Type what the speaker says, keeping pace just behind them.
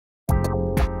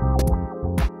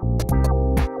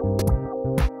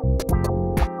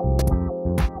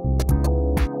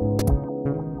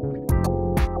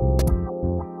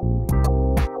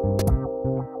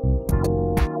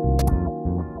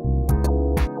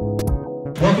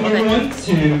Welcome everyone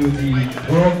to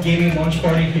the World Gaming Launch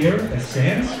Party here at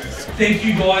Sands. Thank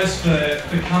you guys for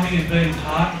coming and being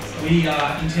part. We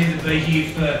intend to be here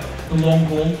for the long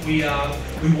haul. We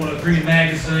want to bring a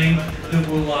magazine that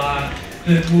will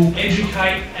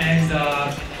educate and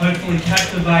hopefully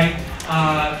captivate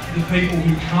the people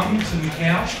who come to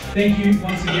Macau. Thank you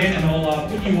once again, and I'll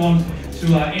put you on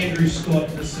to Andrew Scott,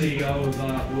 the CEO of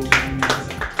World Gaming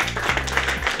Magazine.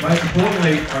 Most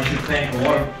importantly, I should thank a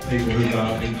lot of people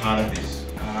who've been part of this.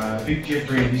 Vic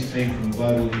Jeffrey and his team from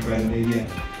Global Integrated Media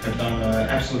have done an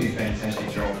absolutely fantastic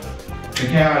job.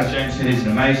 Macau, as James said, is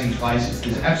an amazing place.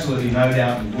 There's absolutely no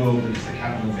doubt in the world that it's the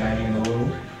capital of gaming in the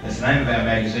world. That's the name of our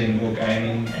magazine, World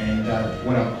Gaming, and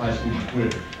what other place would you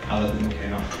put it other than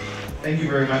Macau? Thank you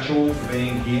very much all for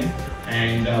being here.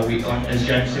 And as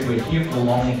James said, we're here for the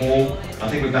long haul. I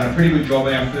think we've done a pretty good job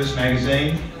in our first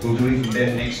magazine. We'll do even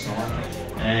better next time.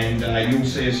 And you'll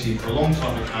see us here for a long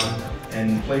time to come.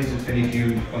 And please, if any of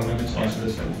you want to advertise with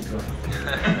us, that would be great.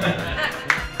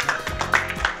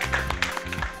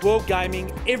 World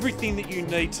Gaming, everything that you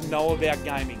need to know about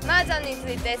gaming. 麻雀につ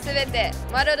いてすべて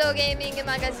ワールドゲーミング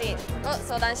マガジンを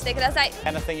相談してください。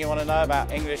 Anything you want to know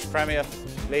about English Premier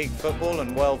League football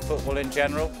and world football in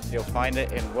general, you'll find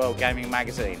it in World Gaming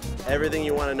Magazine. Everything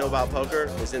you want to know about poker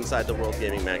is inside the World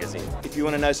Gaming Magazine. If you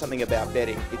want to know something about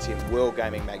betting, it's in World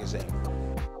Gaming Magazine.